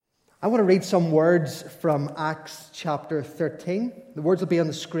I want to read some words from Acts chapter 13. The words will be on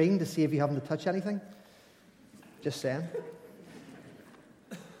the screen to see if you happen to touch anything. Just saying.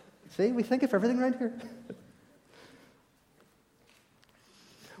 See, we think of everything around here.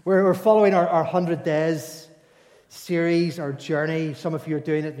 We're following our 100 Days series, our journey. Some of you are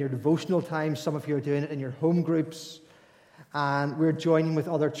doing it in your devotional time. Some of you are doing it in your home groups. And we're joining with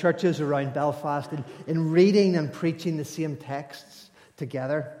other churches around Belfast in reading and preaching the same texts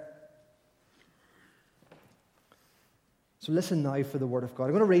together. So listen now for the Word of God. I'm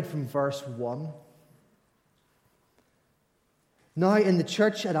going to read from verse 1. Now in the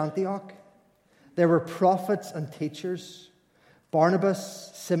church at Antioch, there were prophets and teachers. Barnabas,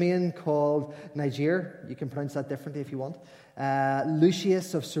 Simeon called Niger, you can pronounce that differently if you want,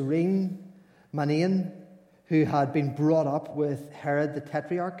 Lucius of Cyrene, Manaen, who had been brought up with Herod the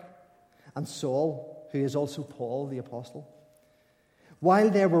Tetrarch, and Saul, who is also Paul the Apostle.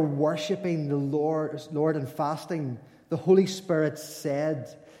 While they were worshipping the Lord and fasting, the Holy Spirit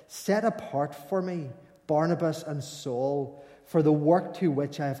said, "Set apart for me Barnabas and Saul for the work to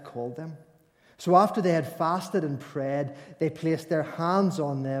which I have called them." So after they had fasted and prayed, they placed their hands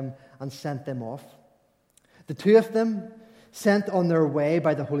on them and sent them off. The two of them, sent on their way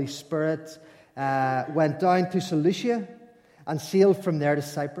by the Holy Spirit, went down to Seleucia and sailed from there to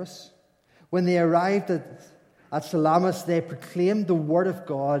Cyprus. When they arrived at Salamis, they proclaimed the word of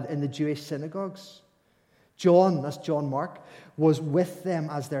God in the Jewish synagogues. John, that's John Mark, was with them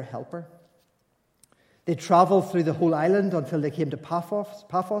as their helper. They traveled through the whole island until they came to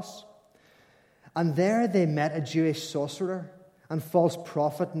Paphos. And there they met a Jewish sorcerer and false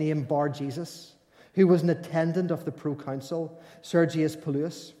prophet named Bar-Jesus, who was an attendant of the proconsul, Sergius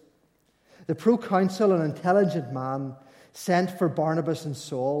Paulus. The proconsul, an intelligent man, sent for Barnabas and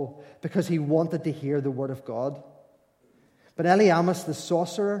Saul because he wanted to hear the word of God. But Elymas the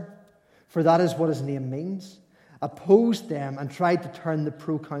sorcerer, for that is what his name means, opposed them and tried to turn the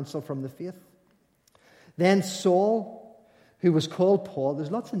proconsul from the faith. Then Saul, who was called Paul, there's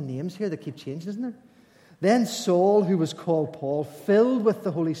lots of names here that keep changing, isn't there? Then Saul, who was called Paul, filled with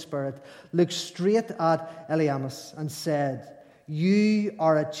the Holy Spirit, looked straight at Elymas and said, "You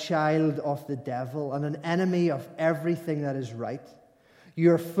are a child of the devil and an enemy of everything that is right.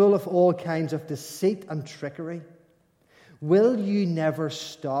 You are full of all kinds of deceit and trickery. Will you never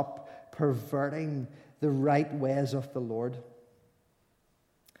stop perverting the right ways of the Lord?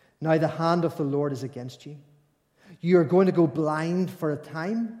 Now the hand of the Lord is against you. You are going to go blind for a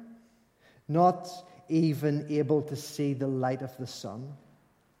time, not even able to see the light of the sun."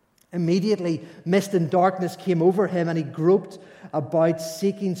 Immediately, mist and darkness came over him, and he groped about,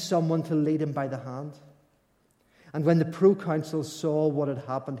 seeking someone to lead him by the hand. And when the proconsul saw what had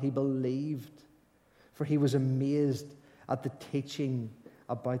happened, he believed, for he was amazed at the teaching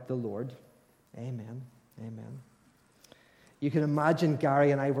about the Lord. Amen. Amen. You can imagine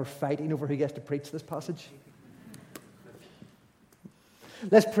Gary and I were fighting over who gets to preach this passage.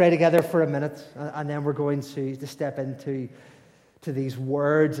 Let's pray together for a minute, and then we're going to step into these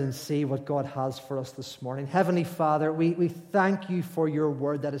words and see what God has for us this morning. Heavenly Father, we thank you for your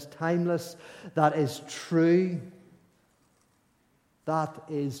word that is timeless, that is true. That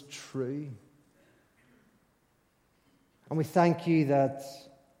is true. And we thank you that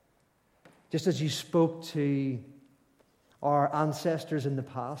just as you spoke to our ancestors in the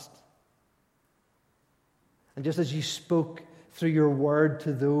past, and just as you spoke through your word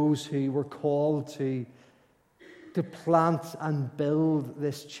to those who were called to plant and build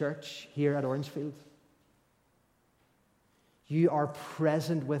this church here at Orangefield, you are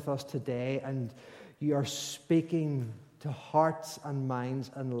present with us today, and you are speaking to hearts and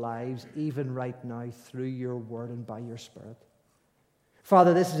minds and lives even right now through your word and by your Spirit.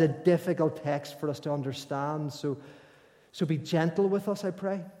 Father, this is a difficult text for us to understand, so be gentle with us, I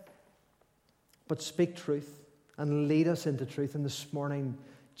pray. But speak truth and lead us into truth. And this morning,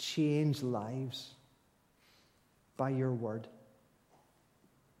 change lives by your word.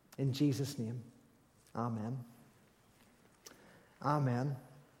 In Jesus' name, amen. Amen.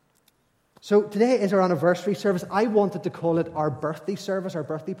 So today is our anniversary service. I wanted to call it our birthday service, our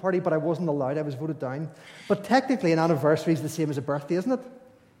birthday party, but I wasn't allowed. I was voted down. But technically, an anniversary is the same as a birthday, isn't it?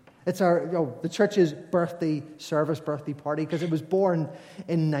 It's the church's birthday service, birthday party, because it was born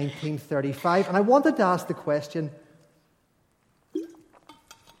in 1935. And I wanted to ask the question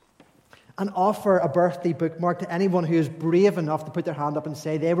and offer a birthday bookmark to anyone who is brave enough to put their hand up and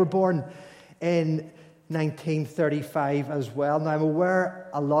say they were born in 1935 as well. Now, I'm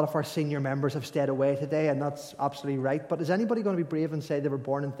aware a lot of our senior members have stayed away today, and that's absolutely right. But is anybody going to be brave and say they were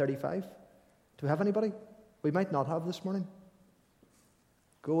born in 35? Do we have anybody? We might not have this morning.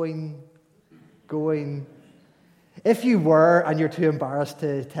 Going. If you were and you're too embarrassed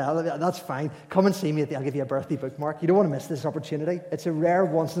to tell, that's fine. Come and see me. I'll give you a birthday bookmark. You don't want to miss this opportunity. It's a rare,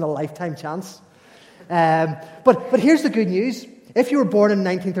 once-in-a-lifetime chance. But here's the good news. If you were born in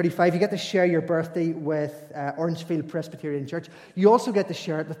 1935, you get to share your birthday with Orangefield Presbyterian Church. You also get to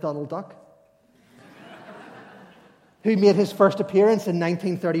share it with Donald Duck, who made his first appearance in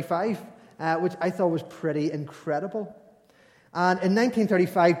 1935, which I thought was pretty incredible. And in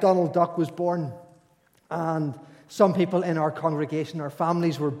 1935, Donald Duck was born. And some people in our congregation, our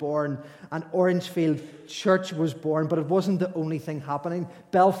families were born, and Orangefield Church was born, but it wasn't the only thing happening.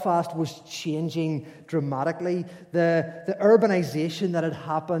 Belfast was changing dramatically. The urbanisation that had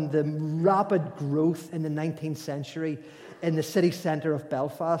happened, the rapid growth in the 19th century in the city centre of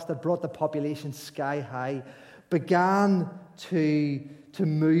Belfast that brought the population sky high, began to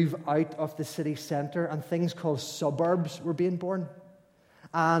move out of the city centre, and things called suburbs were being born.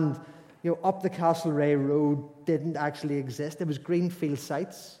 And up the Castlereagh Road didn't actually exist. It was greenfield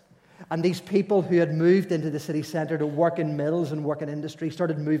sites. And these people who had moved into the city centre to work in mills and work in industry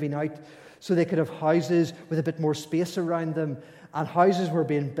started moving out so they could have houses with a bit more space around them. And houses were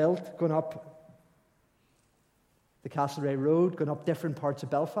being built, going up the Castlereagh Road, going up different parts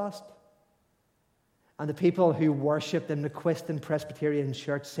of Belfast. And the people who worshipped in the Quiston Presbyterian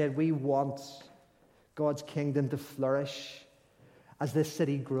Church said, we want God's kingdom to flourish as this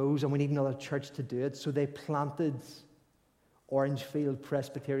city grows, and we need another church to do it. So they planted Orangefield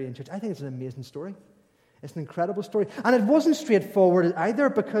Presbyterian Church. I think it's an amazing story. It's an incredible story. And it wasn't straightforward either,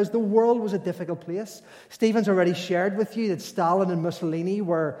 because the world was a difficult place. Stephen's already shared with you that Stalin and Mussolini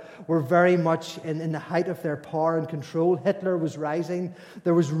were very much in the height of their power and control. Hitler was rising.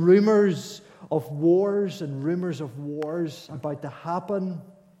 There was rumours of wars and rumours of wars about to happen.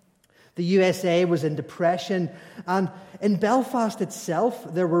 The USA was in depression, and in Belfast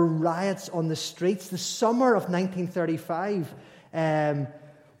itself, there were riots on the streets. The summer of 1935,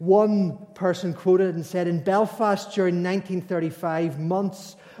 one person quoted and said, in Belfast during 1935,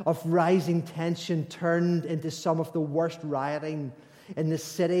 months of rising tension turned into some of the worst rioting in the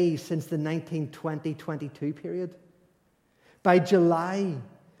city since the 1920-22 period. By July,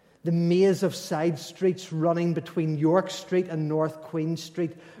 the maze of side streets running between York Street and North Queen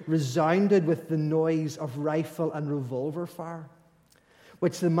Street resounded with the noise of rifle and revolver fire,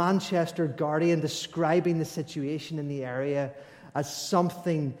 which the Manchester Guardian, describing the situation in the area as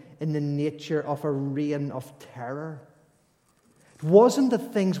something in the nature of a reign of terror. It wasn't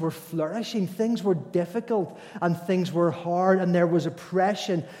that things were flourishing. Things were difficult and things were hard, and there was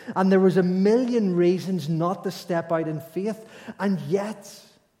oppression, and there was a million reasons not to step out in faith, and yet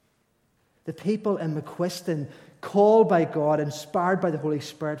the people in McQuiston, called by God, inspired by the Holy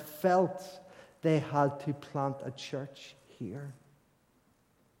Spirit, felt they had to plant a church here.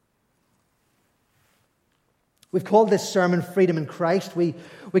 We've called this sermon Freedom in Christ. We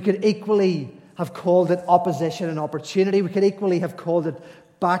could equally have called it Opposition and Opportunity. We could equally have called it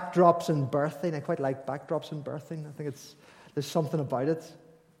Backdrops and Birthing. I quite like Backdrops and Birthing. I think there's something about it.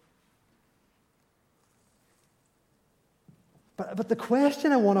 But the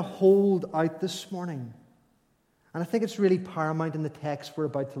question I want to hold out this morning, and I think it's really paramount in the text we're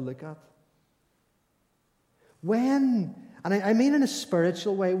about to look at, when, and I mean in a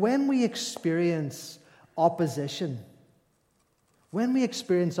spiritual way, when we experience opposition,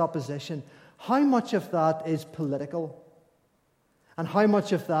 how much of that is political? And how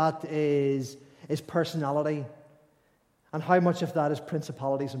much of that is personality? And how much of that is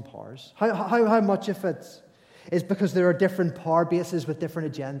principalities and powers? How much of it is because there are different power bases with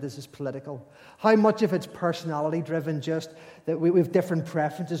different agendas is political? How much of it's personality driven, just that we have different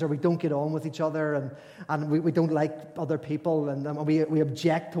preferences, or we don't get on with each other, and we don't like other people, and we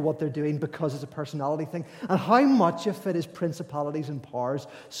object to what they're doing because it's a personality thing? And how much of it is principalities and powers,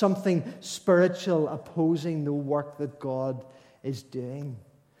 something spiritual opposing the work that God is doing?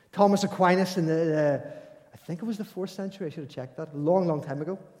 Thomas Aquinas in I think it was the 4th century, I should have checked that, a long time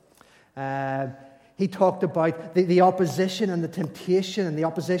ago. He talked about the opposition and the temptation and the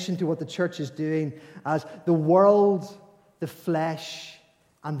opposition to what the church is doing as the world, the flesh,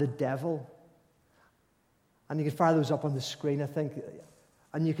 and the devil. And you can fire those up on the screen, I think.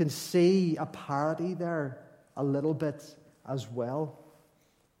 And you can see a parody there a little bit as well.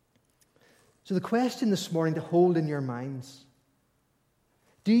 So the question this morning to hold in your minds: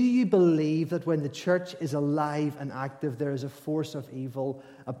 do you believe that when the church is alive and active, there is a force of evil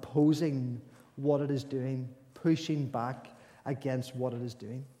opposing what it is doing, pushing back against what it is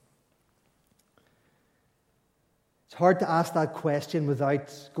doing? It's hard to ask that question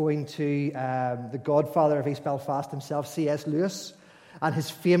without going to the godfather of East Belfast himself, C.S. Lewis. And his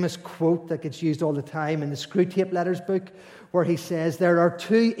famous quote that gets used all the time in the Screwtape Letters book, where he says, there are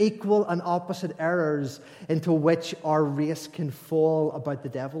two equal and opposite errors into which our race can fall about the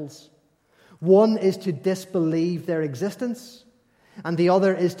devils. One is to disbelieve their existence, and the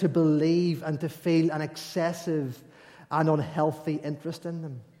other is to believe and to feel an excessive and unhealthy interest in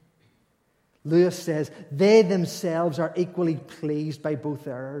them. Lewis says, they themselves are equally pleased by both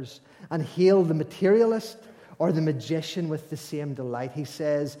errors and hail the materialist or the magician with the same delight. He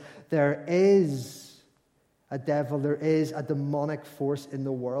says, there is a devil, there is a demonic force in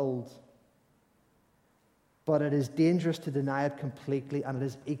the world, but it is dangerous to deny it completely, and it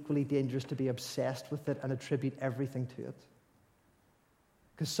is equally dangerous to be obsessed with it and attribute everything to it.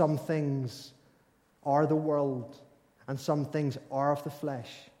 Because some things are the world, and some things are of the flesh,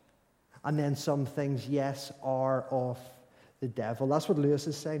 and then some things, yes, are of the devil. That's what Lewis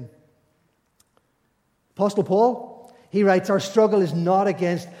is saying. Apostle Paul, he writes, our struggle is not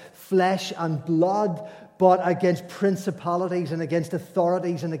against flesh and blood, but against principalities and against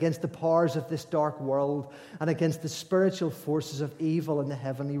authorities and against the powers of this dark world and against the spiritual forces of evil in the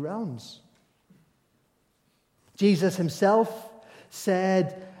heavenly realms. Jesus himself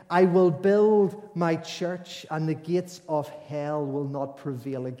said, I will build my church and the gates of hell will not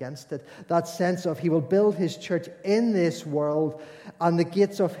prevail against it. That sense of he will build his church in this world and the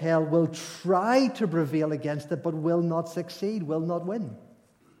gates of hell will try to prevail against it but will not succeed, will not win.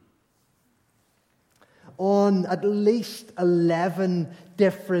 On at least 11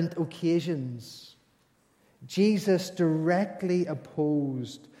 different occasions, Jesus directly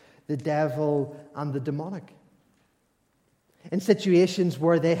opposed the devil and the demonic. In situations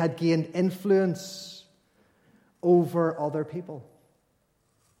where they had gained influence over other people.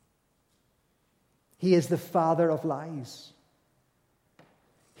 He is the father of lies.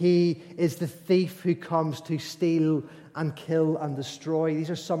 He is the thief who comes to steal and kill and destroy. These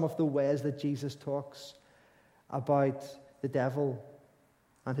are some of the ways that Jesus talks about the devil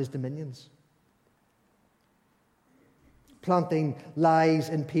and his dominions. Planting lies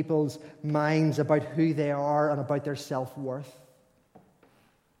in people's minds about who they are and about their self-worth.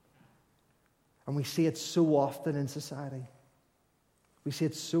 And we see it so often in society. We see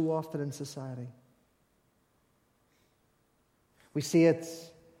it so often in society. We see it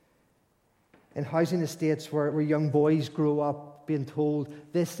in housing estates where young boys grow up being told,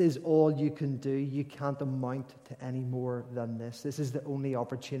 this is all you can do. You can't amount to any more than this. This is the only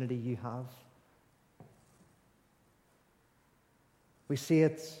opportunity you have. We see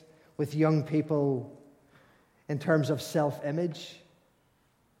it with young people in terms of self-image,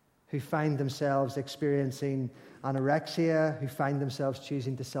 who find themselves experiencing anorexia, who find themselves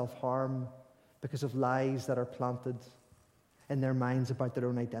choosing to self-harm because of lies that are planted in their minds about their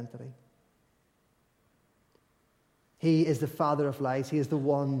own identity. He is the father of lies. He is the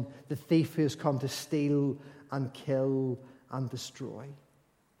one, the thief who has come to steal and kill and destroy.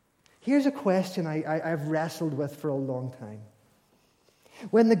 Here's a question I've wrestled with for a long time.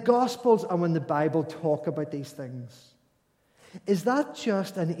 When the Gospels and when the Bible talk about these things, is that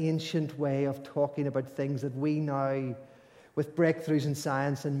just an ancient way of talking about things that we now, with breakthroughs in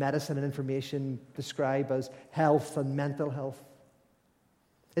science and medicine and information, describe as health and mental health?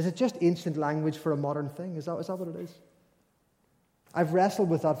 Is it just ancient language for a modern thing? Is that what it is? I've wrestled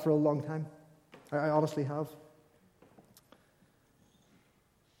with that for a long time. I honestly have.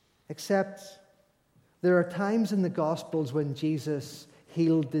 Except there are times in the Gospels when Jesus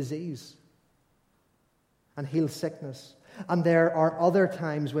healed disease and healed sickness. And there are other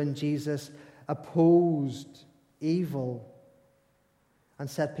times when Jesus opposed evil and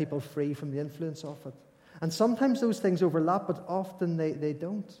set people free from the influence of it. And sometimes those things overlap, but often they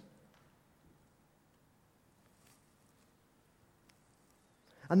don't.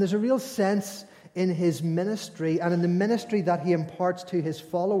 And there's a real sense in his ministry and in the ministry that he imparts to his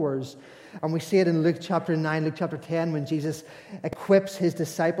followers. And we see it in Luke chapter 9, Luke chapter 10, when Jesus equips his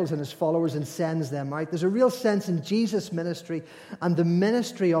disciples and his followers and sends them out. There's a real sense in Jesus' ministry and the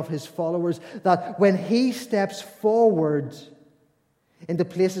ministry of his followers that when he steps forward into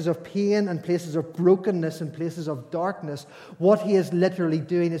places of pain and places of brokenness and places of darkness, what he is literally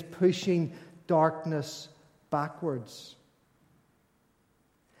doing is pushing darkness backwards.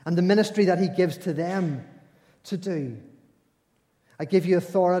 And the ministry that he gives to them to do. I give you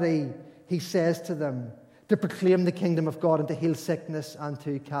authority, he says to them, to proclaim the kingdom of God and to heal sickness and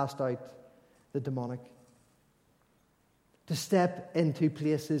to cast out the demonic. To step into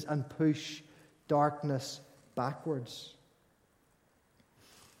places and push darkness backwards.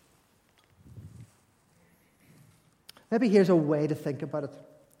 Maybe here's a way to think about it.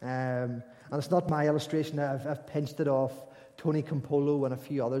 And it's not my illustration. I've pinched it off Tony Campolo and a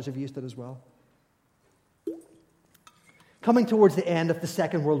few others have used it as well. Coming towards the end of the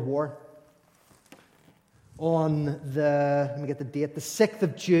Second World War, on let me get the date, the 6th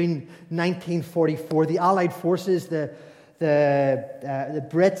of June, 1944, the Allied forces, the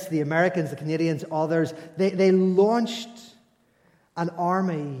Brits, the Americans, the Canadians, others, they launched an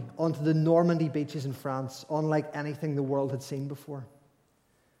army onto the Normandy beaches in France, unlike anything the world had seen before.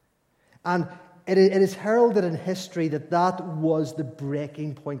 And it is heralded in history that was the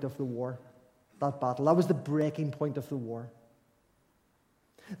breaking point of the war, that battle. That was the breaking point of the war.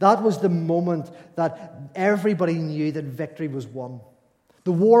 That was the moment that everybody knew that victory was won.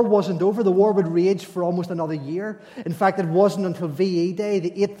 The war wasn't over. The war would rage for almost another year. In fact, it wasn't until VE Day,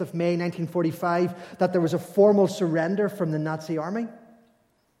 the 8th of May, 1945, that there was a formal surrender from the Nazi army.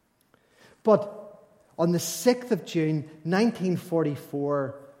 But on the 6th of June,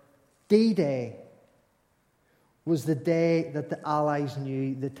 1944, D-Day was the day that the Allies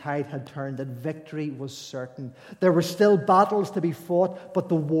knew the tide had turned, that victory was certain. There were still battles to be fought, but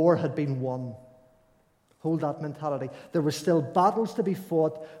the war had been won. Hold that mentality. There were still battles to be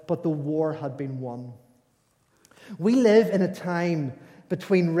fought, but the war had been won. We live in a time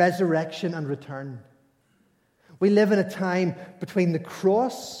between resurrection and return. We live in a time between the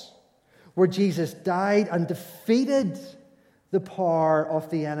cross, where Jesus died and defeated the power of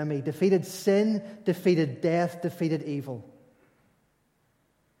the enemy, defeated sin, defeated death, defeated evil.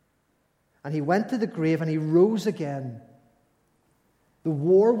 And he went to the grave and he rose again. The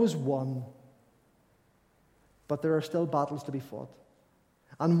war was won, but there are still battles to be fought.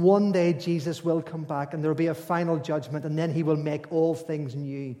 And one day Jesus will come back and there will be a final judgment, and then he will make all things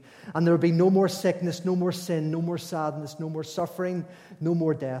new. And there will be no more sickness, no more sin, no more sadness, no more suffering, no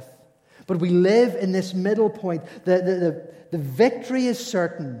more death. But we live in this middle point. The victory is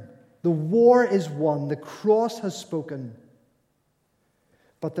certain. The war is won. The cross has spoken.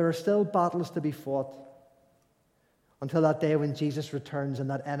 But there are still battles to be fought until that day when Jesus returns and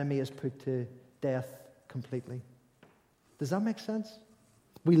that enemy is put to death completely. Does that make sense?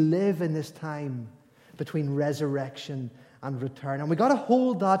 We live in this time between resurrection and return. And we've got to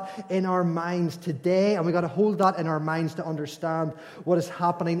hold that in our minds today, and we've got to hold that in our minds to understand what is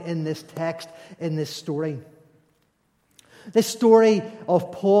happening in this text, in this story. This story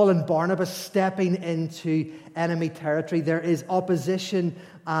of Paul and Barnabas stepping into enemy territory, there is opposition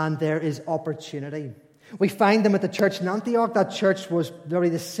and there is opportunity. We find them at the church in Antioch. That church was probably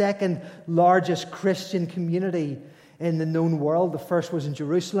the second largest Christian community in the known world. The first was in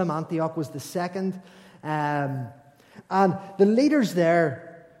Jerusalem. Antioch was the second. And the leaders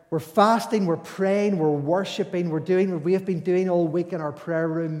there were fasting, were praying, were worshiping, were doing what we have been doing all week in our prayer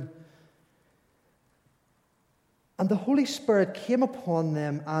room. And the Holy Spirit came upon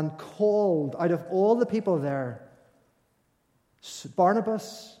them and called out of all the people there,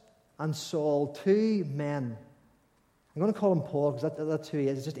 Barnabas and Saul, two men. I'm going to call him Paul because that's who he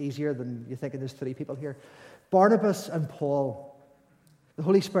is. It's just easier than you thinking there's three people here. Barnabas and Paul. The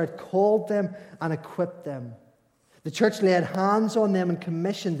Holy Spirit called them and equipped them. The church laid hands on them and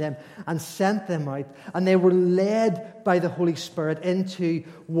commissioned them and sent them out. And they were led by the Holy Spirit into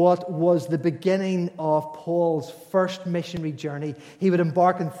what was the beginning of Paul's first missionary journey. He would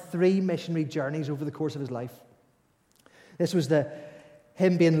embark on 3 missionary journeys over the course of his life. This was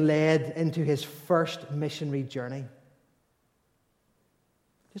him being led into his first missionary journey.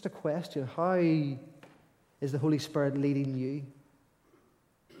 Just a question. How is the Holy Spirit leading you?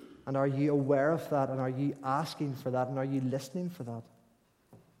 And are you aware of that? And are you asking for that? And are you listening for that?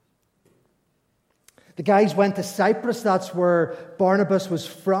 The guys went to Cyprus. That's where Barnabas was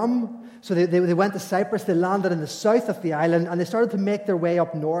from. So they went to Cyprus. They landed in the south of the island. And they started to make their way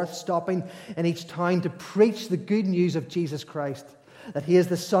up north, stopping in each town to preach the good news of Jesus Christ. That he is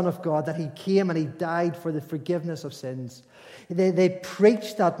the Son of God. That he came and he died for the forgiveness of sins. They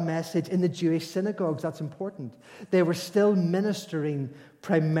preached that message in the Jewish synagogues. That's important. They were still ministering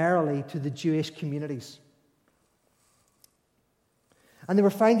primarily to the Jewish communities. And they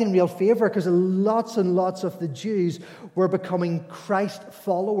were finding real favor because lots and lots of the Jews were becoming Christ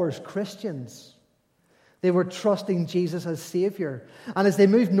followers, Christians. They were trusting Jesus as Savior. And as they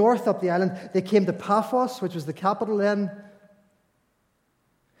moved north up the island, they came to Paphos, which was the capital then.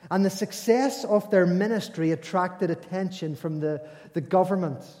 And the success of their ministry attracted attention from the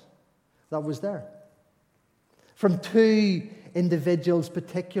government that was there. From 2 individuals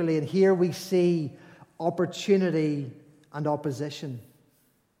particularly. And here we see opportunity and opposition.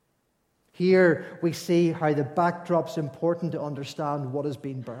 Here we see how the backdrop's important to understand what has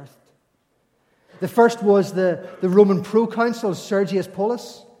been birthed. The first was the Roman proconsul, Sergius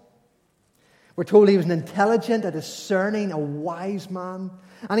Paulus. We're told he was an intelligent, a discerning, a wise man.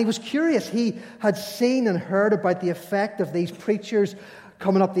 And he was curious. He had seen and heard about the effect of these preachers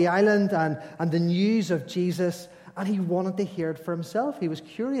coming up the island and the news of Jesus. And he wanted to hear it for himself. He was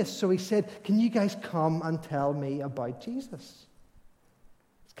curious. So he said, can you guys come and tell me about Jesus?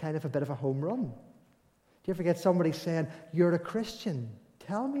 It's kind of a bit of a home run. Do you ever get somebody saying, you're a Christian?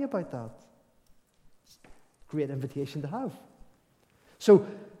 Tell me about that. It's a great invitation to have. So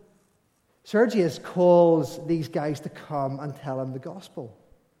Sergius calls these guys to come and tell him the gospel.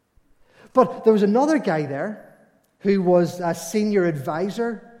 But there was another guy there who was a senior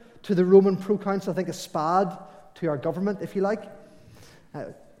advisor to the Roman proconsul, I think a SPAD to our government, if you like.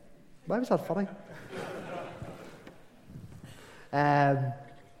 Why was that funny? And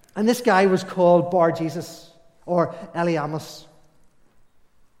this guy was called Bar Jesus, or Eliamus.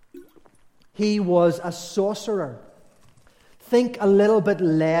 He was a sorcerer. Think a little bit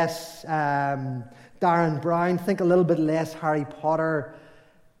less Darren Brown. Think a little bit less Harry Potter.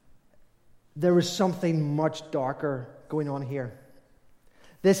 There was something much darker going on here.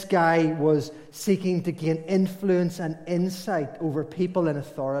 This guy was seeking to gain influence and insight over people in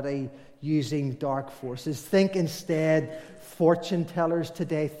authority using dark forces. Think instead fortune tellers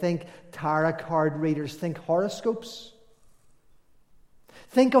today. Think tarot card readers. Think horoscopes.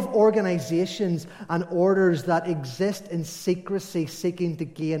 Think of organizations and orders that exist in secrecy, seeking to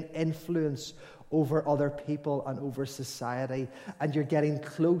gain influence over other people and over society. And you're getting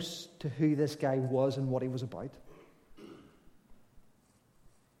close to who this guy was and what he was about.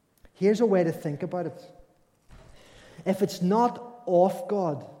 Here's a way to think about it. If it's not of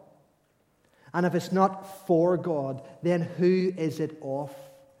God, and if it's not for God, then who is it of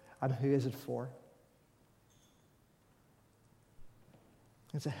and who is it for?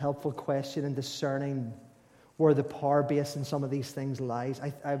 It's a helpful question in discerning where the power base in some of these things lies.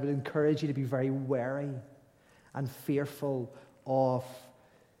 I would encourage you to be very wary and fearful of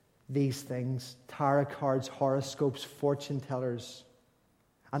these things. Tarot cards, horoscopes, fortune tellers,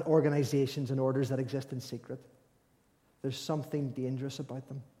 and organizations and orders that exist in secret. There's something dangerous about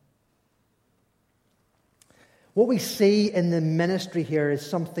them. What we see in the ministry here is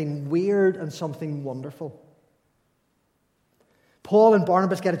something weird and something wonderful. Paul and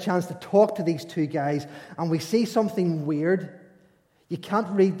Barnabas get a chance to talk to these two guys, and we see something weird. You can't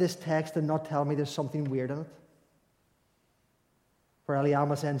read this text and not tell me there's something weird in it. Where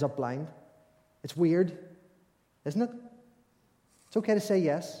Eliamus ends up blind. It's weird, isn't it? It's okay to say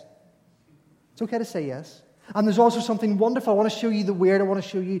yes. It's okay to say yes. And there's also something wonderful. I want to show you the weird. I want to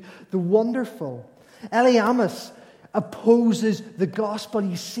show you the wonderful. Eliamus opposes the gospel.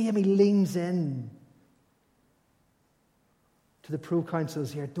 You see him, he leans in to the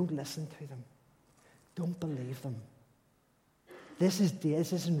proconsuls here. Don't listen to them. Don't believe them. This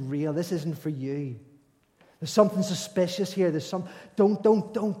isn't real. This isn't for you. There's something suspicious here. Don't.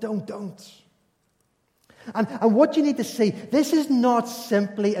 And what you need to see, this is not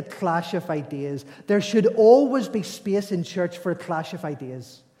simply a clash of ideas. There should always be space in church for a clash of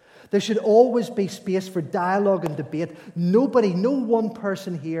ideas. There should always be space for dialogue and debate. No one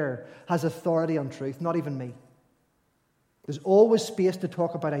person here has authority on truth, not even me. There's always space to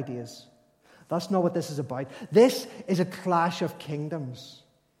talk about ideas. That's not what this is about. This is a clash of kingdoms.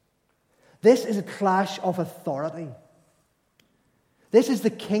 This is a clash of authority. This is the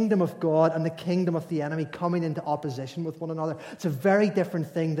kingdom of God and the kingdom of the enemy coming into opposition with one another. It's a very different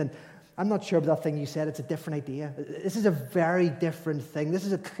thing than, I'm not sure about that thing you said, it's a different idea. This is a very different thing. This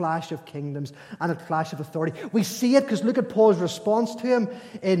is a clash of kingdoms and a clash of authority. We see it because look at Paul's response to him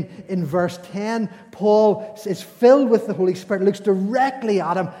in verse 10. Paul is filled with the Holy Spirit, looks directly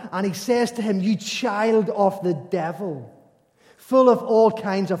at him, and he says to him, "You child of the devil, full of all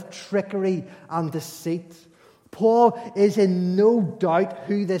kinds of trickery and deceit." Paul is in no doubt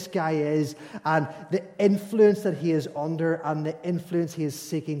who this guy is and the influence that he is under and the influence he is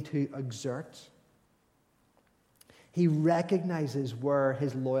seeking to exert. He recognizes where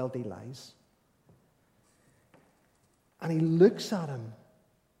his loyalty lies. And he looks at him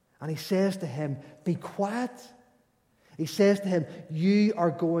and he says to him, "Be quiet." He says to him, "You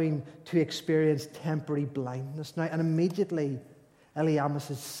are going to experience temporary blindness now." And immediately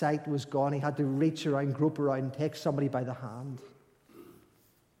Eliamus' sight was gone. He had to reach around, grope around, and take somebody by the hand.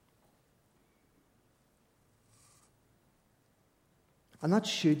 And that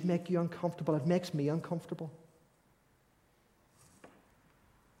should make you uncomfortable. It makes me uncomfortable.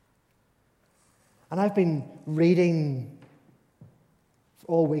 And I've been reading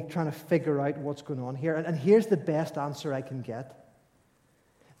all week trying to figure out what's going on here. And here's the best answer I can get.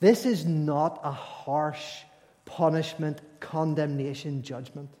 This is not a harsh punishment, condemnation,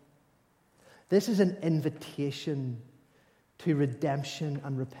 judgment. This is an invitation to redemption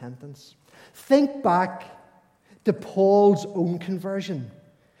and repentance. Think back to Paul's own conversion.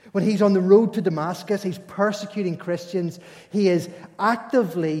 When he's on the road to Damascus, he's persecuting Christians. He is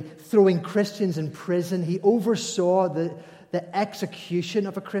actively throwing Christians in prison. He oversaw the execution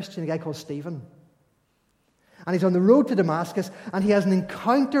of a Christian, a guy called Stephen. And he's on the road to Damascus, and he has an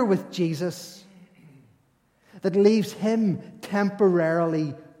encounter with Jesus that leaves him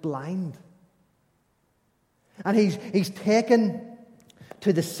temporarily blind. And he's taken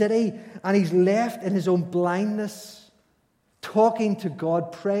to the city, and he's left in his own blindness, talking to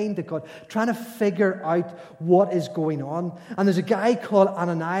God, praying to God, trying to figure out what is going on. And there's a guy called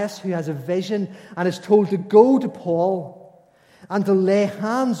Ananias who has a vision and is told to go to Paul and to lay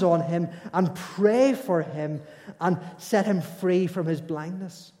hands on him and pray for him and set him free from his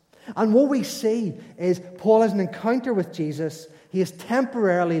blindness. And what we see is Paul has an encounter with Jesus. He is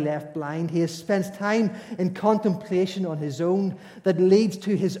temporarily left blind. He spends time in contemplation on his own that leads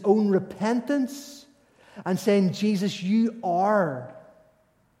to his own repentance and saying, Jesus, you are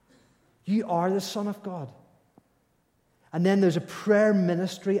the Son of God. And then there's a prayer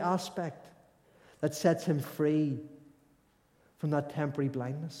ministry aspect that sets him free from that temporary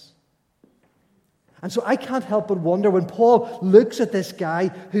blindness. And so I can't help but wonder when Paul looks at this guy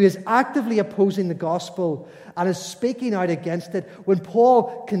who is actively opposing the gospel and is speaking out against it, when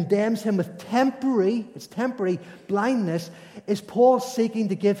Paul condemns him with temporary blindness, is Paul seeking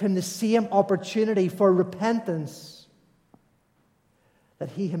to give him the same opportunity for repentance that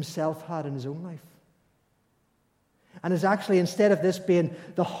he himself had in his own life? And is actually, instead of this being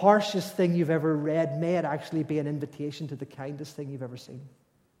the harshest thing you've ever read, may it actually be an invitation to the kindest thing you've ever seen?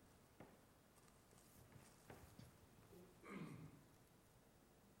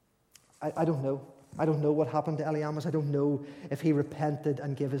 I don't know. I don't know what happened to Eliamas. I don't know if he repented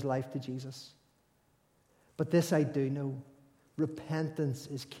and gave his life to Jesus. But this I do know. Repentance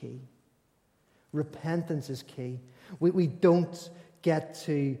is key. Repentance is key. We don't get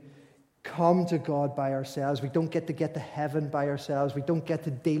to come to God by ourselves. We don't get to heaven by ourselves. We don't get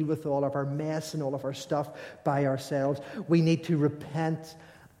to deal with all of our mess and all of our stuff by ourselves. We need to repent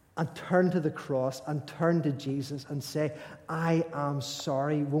and turn to the cross and turn to Jesus and say, I am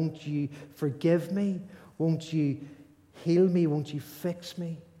sorry. Won't you forgive me? Won't you heal me? Won't you fix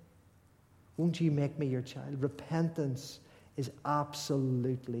me? Won't you make me your child? Repentance is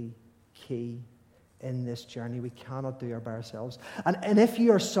absolutely key in this journey. We cannot do it by ourselves. And if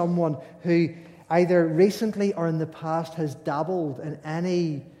you are someone who either recently or in the past has dabbled in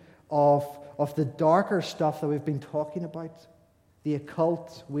any of the darker stuff that we've been talking about, the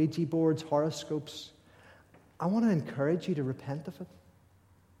occult, Ouija boards, horoscopes, I want to encourage you to repent of it.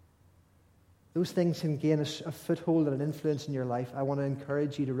 Those things can gain a foothold and an influence in your life. I want to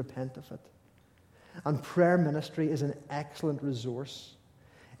encourage you to repent of it. And prayer ministry is an excellent resource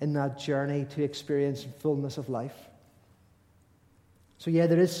in that journey to experience fullness of life. So yeah,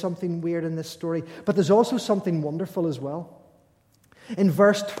 there is something weird in this story, but there's also something wonderful as well. In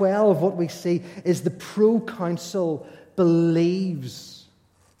verse 12, what we see is the proconsul believes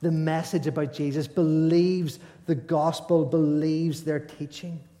the message about Jesus, believes the gospel, believes their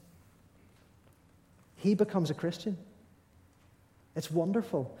teaching. He becomes a Christian. It's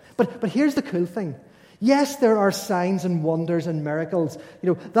wonderful. But here's the cool thing. Yes, there are signs and wonders and miracles.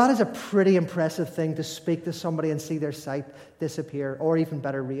 That is a pretty impressive thing to speak to somebody and see their sight disappear, or even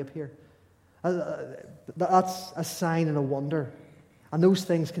better, reappear. That's a sign and a wonder. And those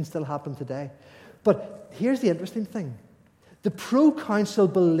things can still happen today. But here's the interesting thing. The proconsul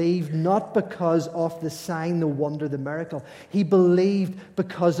believed not because of the sign, the wonder, the miracle. He believed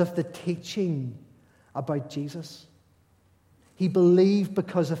because of the teaching about Jesus. He believed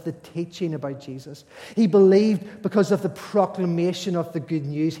because of the teaching about Jesus. He believed because of the proclamation of the good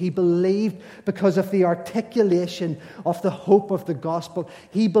news. He believed because of the articulation of the hope of the gospel.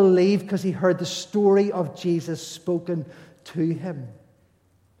 He believed because he heard the story of Jesus spoken to him.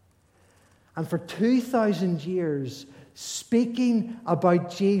 And for 2,000 years, speaking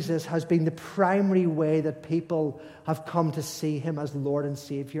about Jesus has been the primary way that people have come to see him as Lord and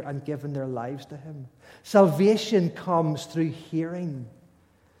Savior and given their lives to him. Salvation comes through hearing,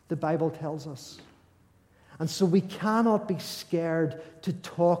 the Bible tells us. And so we cannot be scared to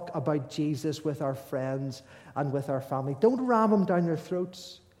talk about Jesus with our friends and with our family. Don't ram them down their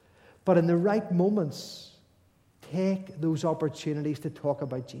throats, but in the right moments, take those opportunities to talk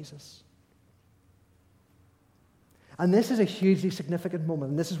about Jesus. And this is a hugely significant moment,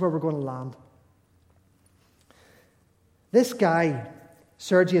 and this is where we're going to land. This guy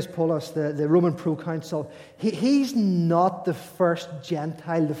Sergius Paulus, the Roman proconsul, he's not the first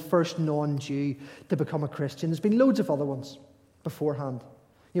Gentile, the first non-Jew to become a Christian. There's been loads of other ones beforehand.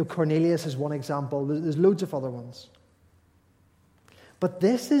 Cornelius is one example. There's loads of other ones. But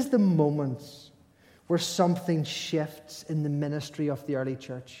this is the moment where something shifts in the ministry of the early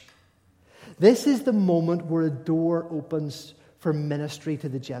church. This is the moment where a door opens for ministry to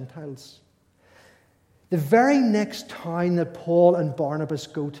the Gentiles. The very next town that Paul and Barnabas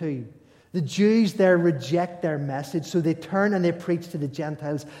go to, the Jews there reject their message, so they turn and they preach to the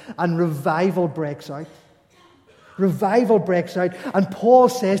Gentiles, and revival breaks out. Revival breaks out, and Paul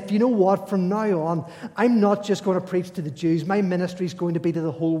says, do you know what? From now on, I'm not just going to preach to the Jews. My ministry is going to be to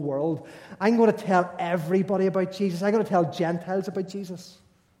the whole world. I'm going to tell everybody about Jesus. I'm going to tell Gentiles about Jesus.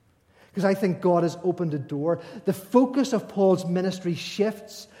 Because I think God has opened a door. The focus of Paul's ministry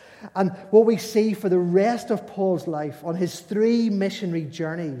shifts. And what we see for the rest of Paul's life, on his 3 missionary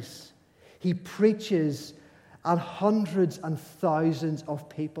journeys, he preaches, and hundreds and thousands of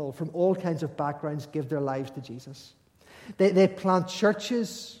people from all kinds of backgrounds give their lives to Jesus. They plant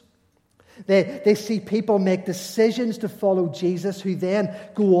churches. They see people make decisions to follow Jesus, who then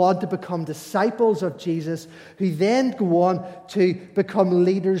go on to become disciples of Jesus, who then go on to become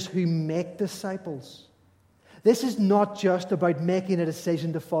leaders who make disciples. This is not just about making a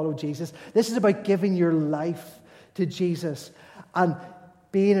decision to follow Jesus. This is about giving your life to Jesus and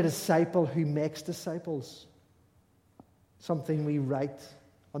being a disciple who makes disciples. Something we write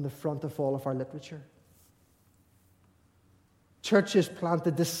on the front of all of our literature. Churches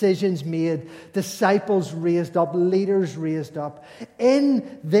planted, decisions made, disciples raised up, leaders raised up.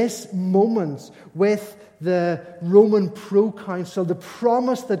 In this moment with the Roman proconsul, the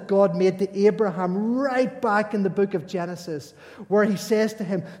promise that God made to Abraham right back in the book of Genesis, where he says to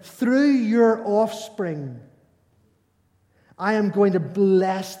him, through your offspring, I am going to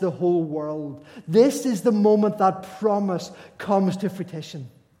bless the whole world. This is the moment that promise comes to fruition.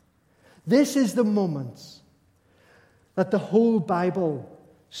 This is the moment that the whole Bible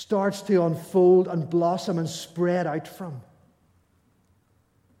starts to unfold and blossom and spread out from.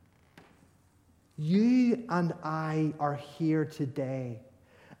 You and I are here today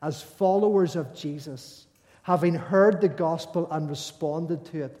as followers of Jesus, having heard the gospel and responded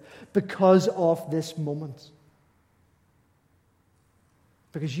to it because of this moment.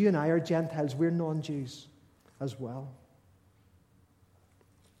 Because you and I are Gentiles, we're non-Jews as well.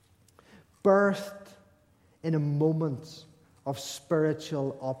 Birthed in a moment of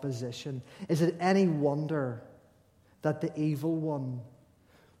spiritual opposition. Is it any wonder that the evil one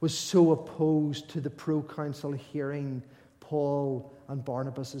was so opposed to the proconsul hearing Paul and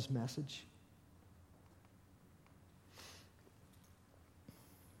Barnabas' message?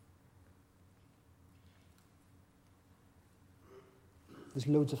 There's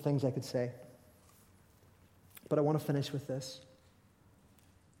loads of things I could say, but I want to finish with this.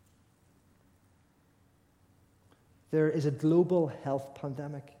 There is a global health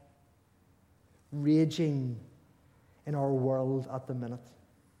pandemic raging in our world at the minute.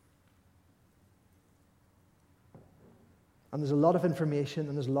 And there's a lot of information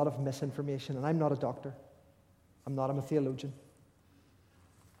and there's a lot of misinformation. And I'm not a doctor. I'm a theologian.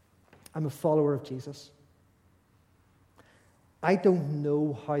 I'm a follower of Jesus. I don't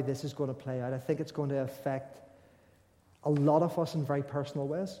know how this is going to play out. I think it's going to affect a lot of us in very personal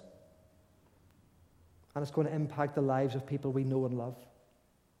ways. And it's going to impact the lives of people we know and love.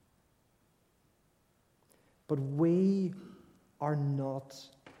 But we are not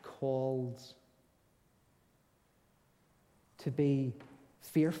called to be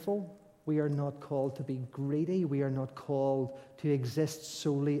fearful. We are not called to be greedy. We are not called to exist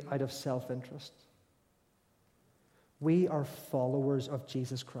solely out of self-interest. We are followers of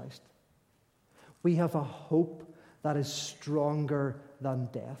Jesus Christ. We have a hope that is stronger than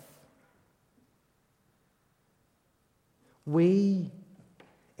death. We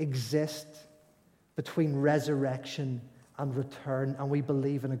exist between resurrection and return, and we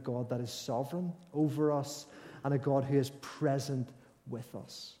believe in a God that is sovereign over us and a God who is present with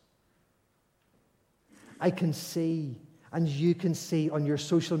us. I can see, and you can see on your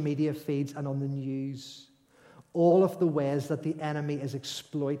social media feeds and on the news, all of the ways that the enemy is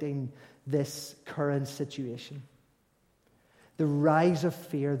exploiting this current situation. The rise of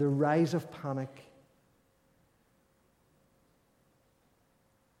fear, the rise of panic,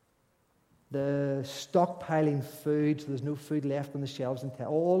 the stockpiling food, so there's no food left on the shelves, and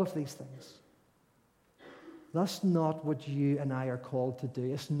all of these things. That's not what you and I are called to do.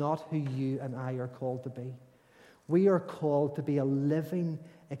 It's not who you and I are called to be. We are called to be a living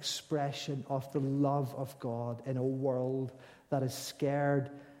expression of the love of God in a world that is scared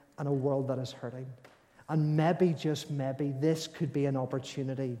and a world that is hurting. And maybe, just maybe, this could be an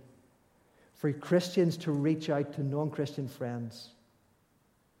opportunity for Christians to reach out to non-Christian friends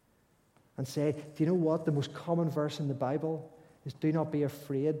and say, do you know what? The most common verse in the Bible is, do not be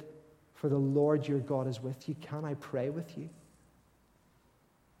afraid, for the Lord your God is with you. Can I pray with you?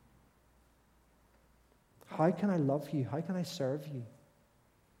 How can I love you? How can I serve you?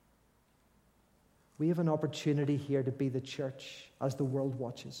 We have an opportunity here to be the church as the world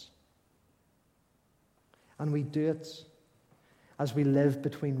watches. And we do it as we live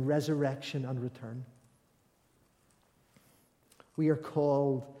between resurrection and return. We are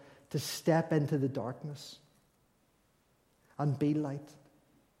called to step into the darkness and be light.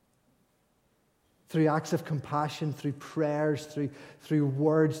 Through acts of compassion, through prayers, through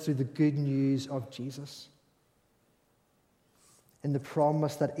words, through the good news of Jesus. In the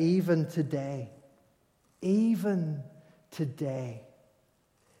promise that even today,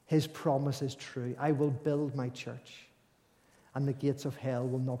 His promise is true. I will build my church, and the gates of hell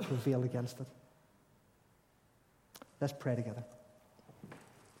will not prevail against it. Let's pray together.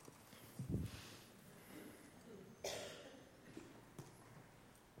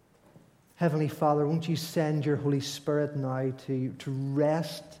 Heavenly Father, won't you send your Holy Spirit now to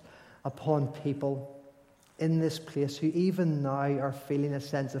rest upon people in this place who even now are feeling a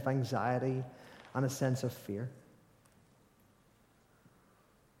sense of anxiety and a sense of fear.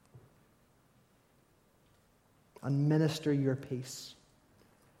 And minister your peace.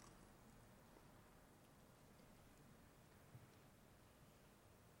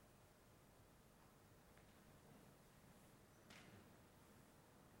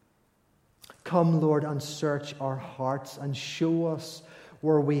 Come, Lord, and search our hearts and show us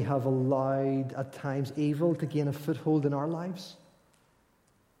where we have allowed at times evil to gain a foothold in our lives.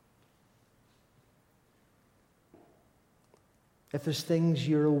 If there's things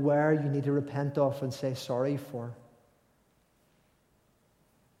you're aware you need to repent of and say sorry for,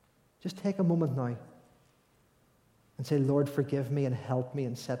 just take a moment now and say, Lord, forgive me and help me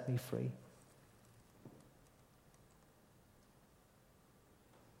and set me free.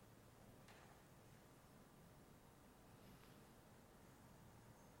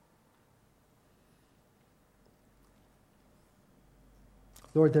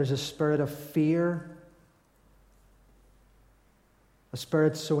 Lord, there's a spirit of fear, a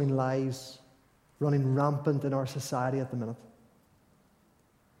spirit sowing lies, running rampant in our society at the minute.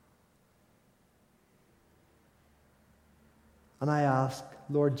 And I ask,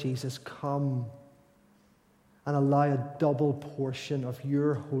 Lord Jesus, come and allow a double portion of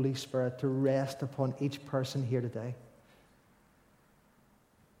your Holy Spirit to rest upon each person here today.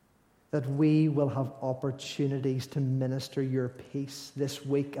 That we will have opportunities to minister your peace this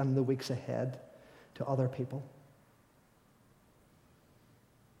week and the weeks ahead to other people.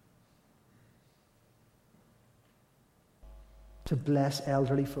 To bless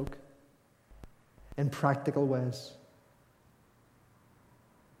elderly folk in practical ways.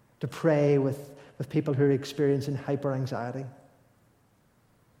 To pray with people who are experiencing hyper-anxiety.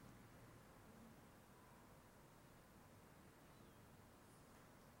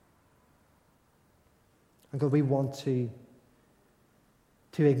 And God, we want to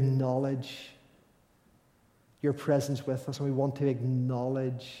acknowledge your presence with us, and we want to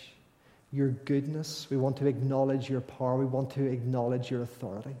acknowledge your goodness. We want to acknowledge your power. We want to acknowledge your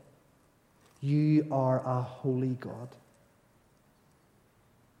authority. You are a holy God.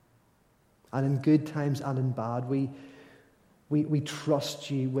 And in good times and in bad, we trust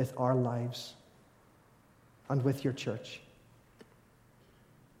you with our lives and with your church.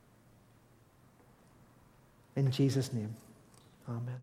 In Jesus' name, amen.